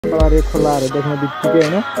टक्कलाएर खोलाहरू देख्न बित्तिकै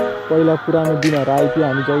होइन पहिला पुरानो दिनहरू आयो कि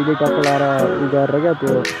हामी जहिले टक्कलाएर उ गरेर क्या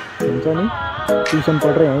त्यो हुन्छ नि ट्युसन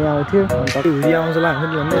पढेर यहीँ आउँथ्यो अन्त हुरी आउँछ होला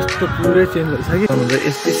हुन्छ नि भन्ने यस्तो पुरै चेन्ज भइसक्यो हुन्छ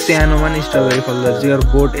यस्तै सानोमा नि स्ट्रबेरी फल्दो रहेछ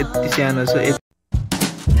बोट यति सानो छ।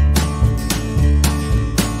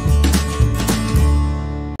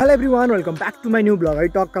 Hello everyone welcome back to my new blog है।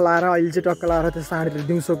 टक्क लाएर अहिले चाहिँ टक्क लाएर त्यो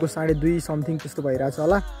दिउँसोको 2:30 समथिङ त्यस्तो भइरहेछ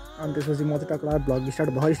होला। अनि त्यसपछि म चाहिँ टक्क लाएर ब्लग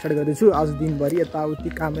भर्खर स्टार्ट गर्दैछु। आज दिनभरि यताउति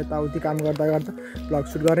काम गर्दा गर्दा ब्लग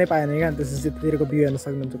सुट गर्नै पाएन क्या। अनि त्यसपछि त्यतिखेरको भ्यू हेर्न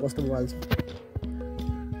सक्नुहुन्छ कस्तो बवाल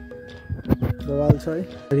छ है।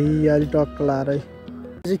 हरियाली टक्क लाएर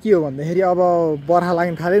चाहिँ के हो भन्दाखेरि अब बर्खा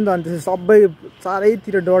लाग्न थाल्यो नि त। अनि त्यसपछि सबै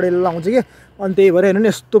चारैतिर डढेलो आउँछ कि अनि त्यही भएर हेर्नु नि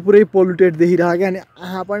यस्तो पुरै पोल्युटेड देखिरहेको क्या। अनि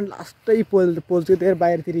आँखा पनि लास्टै पोल्छ त्यही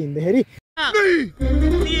बाहिरतिर हिँड्दाखेरि।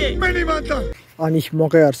 अनि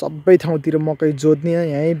मकैहरू सबै ठाउँतिर मकै जोत्ने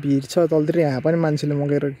यहीँ भिड छ तलतिर। यहाँ पनि मान्छेले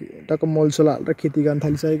मकै टक्क मोलसोल हालेर खेती गर्न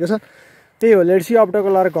थालिसकेको छ। त्यही हो लेट्सी अब टक्क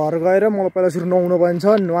लाएर घर गएर मलाई पहिला सुरु नुहाउनु पनि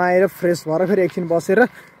छ। नुहाएर फ्रेस भएर फेरि एकछिन बसेर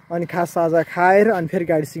अनि खाजा खाएर अनि फेरि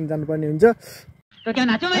गाडी सिङ जानुपर्ने हुन्छ।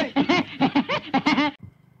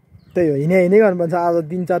 त्यही हो हिँडै गर्नुपर्छ। आज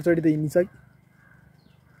 3-4 चोटि त हिँडिसक्यो।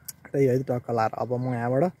 त्यही है टक्क लाएर अब म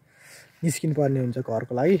यहाँबाट निस्किनु पर्ने हुन्छ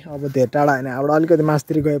घरको लागि। अब धेरै टाढा होइन यहाँबाट अलिकति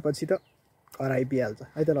मासतिर गएपछि त घर आइपुगिहाल्छ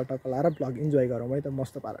है त। ल टक्क लाएर ब्लग इन्जोय गरौँ है त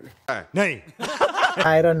मस्त पाराले।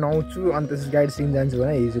 आएर नुहाउँछु अनि त्यसपछि गाडी सिङ जान्छु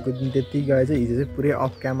भने हिजोको दिन त्यति गएछ। हिजो चाहिँ पुरै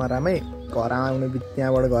अफ क्यामेरामै घर आउने बित्तिकै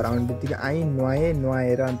त्यहाँबाट घर आउने बित्तिकै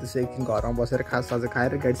नुहाएर अनि त्यसपछि एकछिन घरमा बसेर खाजा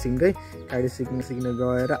खाएर गाडी सिक्न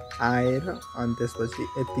गएर आएर अनि त्यसपछि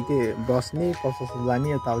यत्तिकै बस्ने पसस जाने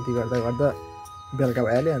यताउति गर्दा बेलुका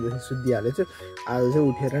भइहाल्यो। अनि त्यसपछि सुत्दिहालेछु। आज चाहिँ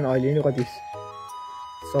उठेर अहिले नै कति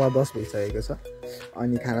 10:15 भइसकेको छ।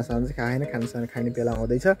 अनि खानासाना चाहिँ खाएन, खानासाना खाने बेला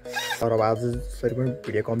आउँदैछ। तर अब आज जसरी पनि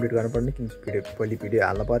भिडियो कम्प्लिट गर्नुपर्ने किनकि भोलि भिडियो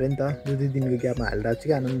हाल्नु पऱ्यो नि त। 2 दिनको ग्यापमा हालिरहेको छु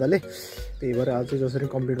कि आनन्दले। त्यही भएर आज चाहिँ जसरी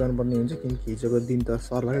कम्प्लिट गर्नुपर्ने हुन्छ किनकि हिजोको दिन त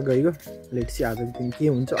सर्लकै गइगयो। लेट्सी आजको दिन के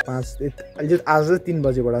हुन्छ। अहिले आज 3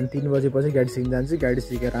 बजेबाट अनि 3 बजेपछि गाडी सिक्न जान्छु। गाडी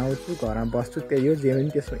सिकेर आउँछु घरमा बस्छु। त्यही हो जे पनि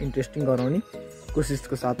त्यसमा इन्ट्रेस्टिङ गराउने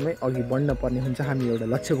कोसिसको साथमै अघि बढ्न पर्ने हुन्छ हामी एउटा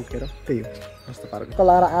लक्ष्य बोकेर। त्यही हो कस्तो पाराले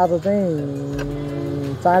लाएर आज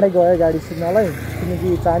चाहिँ चाँडै गएँ गाडी सिक्नलाई किनकि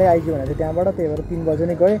चाँडै आइगयो भनेको थियो त्यहाँबाट। त्यही भएर 3 बजे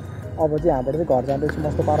नै गएँ। अब चाहिँ यहाँबाट चाहिँ घर जाँदैछु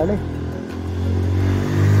मस्त पाराले।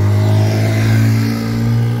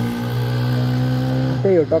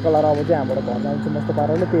 त्यही हो टक्क लाएर अब चाहिँ यहाँबाट घर जान्छु मस्त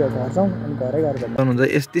पाराले। त्यही हो घर जाउँ अनि घरै घर हुन्छ।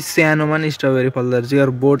 यस्तै सानोमा नि स्ट्रबेरी फल्दो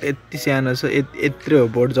रहेछ बोट यति सानो छ यत्रो हो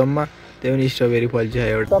बोट जम्मा त्यही पनि स्ट्रबेरी फल्छ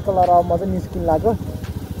एउटा। टक्क लाएर अब म चाहिँ निस्किन लाग्यो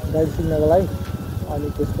गाडी सिक्नको लागि। अनि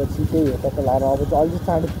त्यसपछि त्यही हो टक्क लाएर अब चाहिँ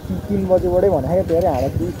अहिले 3:30 बजेबाटै भनेको धेरै हाल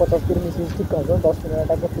 2:50 निस्किन्छ ठिक हुन्छ 10 मिनट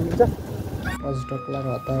टक्क पुगिन्छ। अझ टक्क लाएर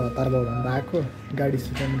हतार भयो भन्दा आएको गाडी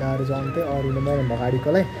सिकाउनु गाह्रो चाहिँ आउँथ्यो अरूले मभन्दा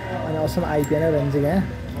गाडीकोलाई। अनि असम्म आइपुगेन रहेछ यहाँ।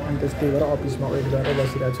 अनि त्यही भएर अफिसमा वेट गरेर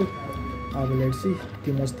बसिरहेको छु। अब लेट्सी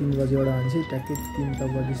त्यो म 3 बजेबाट भन्छ ट्याक्कै 3 त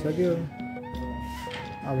बजिसक्यो।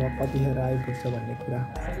 अब कतिखेर आइपुग्छ भन्ने कुरा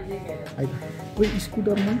है त। कोही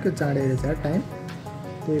स्कुटरमा त्यो चाँडै रहेछ टाइम।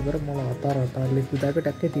 त्यही भएर मलाई हतारले कुदाएको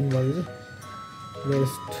ट्याक्कै 3 बजे चाहिँ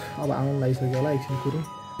रेस्ट अब आउनु लागिसक्यो होला एकछिन कुरो।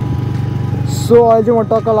 सो अहिले चाहिँ म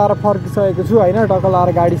टक्क लाएर फर्किसकेको छु होइन टक्क लाएर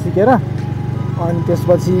गाडी सिकेर। अनि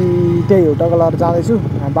त्यसपछि त्यही हो टक्क लाएर जाँदैछु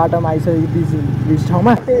बाटोमा आइसकेको बिच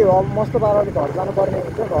ठाउँमा। त्यही हो अब मस्त पाराले घर जानुपर्ने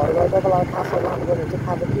हुन्छ। घर गएर टक्क लाएर खाजा लानुपर्ने हुन्छ।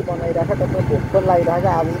 खाजा के बनाइरहेको टक्क भोक पनि लागिरहेको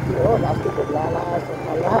आज के हो लास्टै भोक लाग्ला।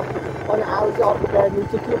 अनि आज चाहिँ अर्को गाडी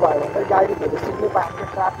चाहिँ के भयो भने गाडी धेरै सिक्नु पाएको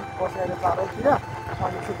ट्राफिक बसेर चारैतिर।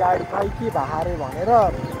 अनि चाहिँ गाडी खै के भारे भनेर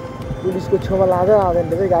पुलिसको छेउमा लाँदैन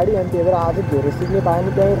चाहिँ गाडी। अनि त्यही भएर आज धेरै सिक्नु पाएन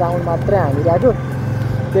त्यहीँ राउन्ड मात्रै हानिरहेको।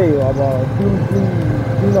 त्यही हो अब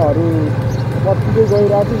दिनहरू कतिकै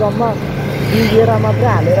गइरहेको छु जम्मा 2 गेरा मात्रै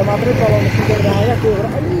हालेर मात्रै चलाउनु सिकाइरहेको। त्यही भएर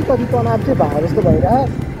अलिकति तनाव चाहिँ भए जस्तो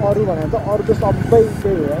भइरहेको। अरू भनेर त अरू त सबै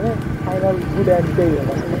त्यही हो होइन फाइनल गुड एन्ड त्यही हो।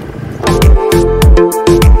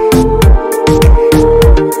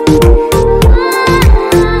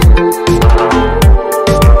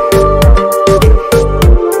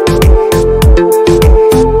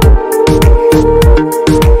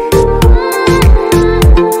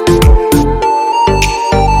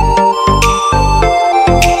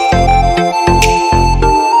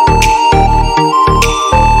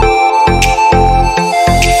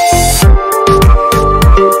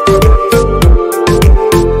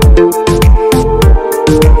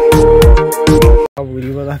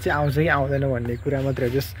 चाहिँ आउँछ कि आउँदैन भन्ने कुरा मात्रै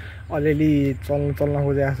जस अलिअलि चल्न खोजेको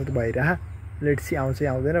जस्तो त भइरह। लेट्सी आउँछ कि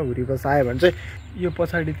आउँदैन। हुरी बस आयो भने चाहिँ यो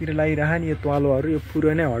पछाडितिर लगाइरह नि यो त्वालोहरू यो पुरो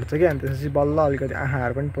नै हट्छ क्या। अनि त्यसपछि बल्ल अलिकति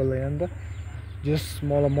आँखाहरू पनि पोल्दैन नि त। जस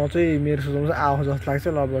म चाहिँ मेरो सोचाउँ चाहिँ आउँछ जस्तो लाग्छ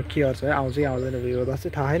ल अब के गर्छ है आउँछ कि आउँदैन भिडियो गर्दा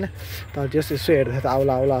चाहिँ थाहा छैन तर जस यसो हेर्दा त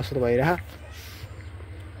आउला जस्तो भइरह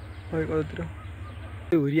खै कतातिर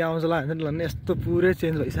हुरी आउँछ होला होइन ल यस्तो पुरै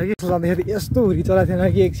चेन्ज भइसक्यो जाँदाखेरि यस्तो हुरी चलाएको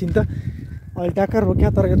थिएन कि एकछिन त अहिले ट्याक्कर रोक्या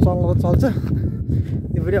तर चल्छ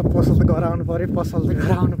त्यो पनि अब पसल त गराउनु पऱ्यो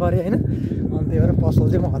होइन अनि त्यही भएर पसल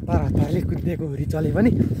चाहिँ म हतारले कुदिदिएको हुरी चले पनि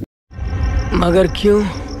मगर क्यों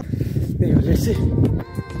त्यही भएर चाहिँ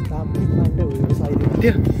दामी मान्छे हुरी चाहिएको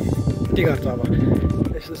थियो के गर्छ अब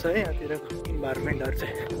यस्तो छ है यहाँतिरको इन्भाइरोमेन्टहरू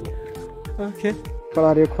चाहिँ ओके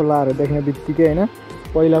कलर खोलाहरू देख्ने बित्तिकै होइन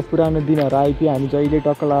पहिला पुरानो दिनहरू आइपुग्यो हामी जहिले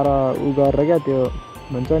टक्क लाएर उ गरेर क्या त्यो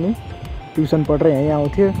भन्छ नि ट्युसन पढेर यहीँ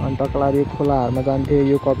आउँथ्यो अनि टक्क लाएर यो खोलाहरूमा जान्थ्यो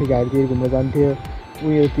यो कफी घारीतिर घुम्न जान्थ्यो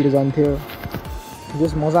उयोतिर जान्थ्यो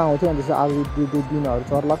जस मजा आउँथ्यो अनि त्यसो आज त्यो दिनहरू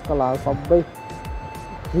चर्लक्क लाएर सबै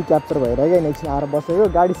रिक्याप्चर भएर क्या एकछिन आएर बसेको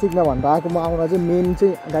गाडी सिक्न भनेर आएको म आउन चाहिँ मेन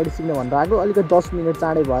चाहिँ गाडी सिक्न भनेर आएको अलिकति 10 मिनट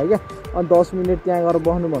चाँडै भयो क्या अनि 10 मिनट त्यहाँ गएर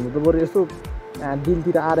बस्नु भन्नु त बरु यसो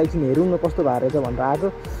दिलतिर आएर एकछिन हेरौँ न कस्तो भएर रहेछ भनेर आएको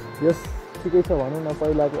यस ठिकै छ भनौँ न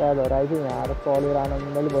पहिलाको यादहरू आइथ्यो यहाँ आएर चलेर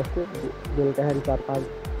आनन्दले बस्थ्यो बेलुकाखेरि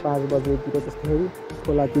 4-5 बजेतिर त्यस्तोखेरि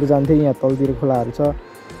खोलातिर जान्थ्यो यहाँ तलतिर खोलाहरू छ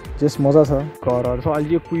जस मजा छ घरहरू छ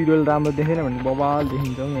अहिले यो कुइरोल राम्रो देखेन भने बबाल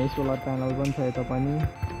देखिन्छौँ यहीँ सोलर प्यानल पनि छ यता पनि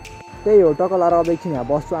त्यही हो टक्क लाएर अब एकछिन यहाँ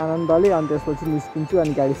बस्छु आनन्दले अनि त्यसपछि निस्किन्छु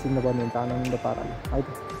अनि गाडी सिक्नु पर्ने हुन्छ आनन्द पाराले है त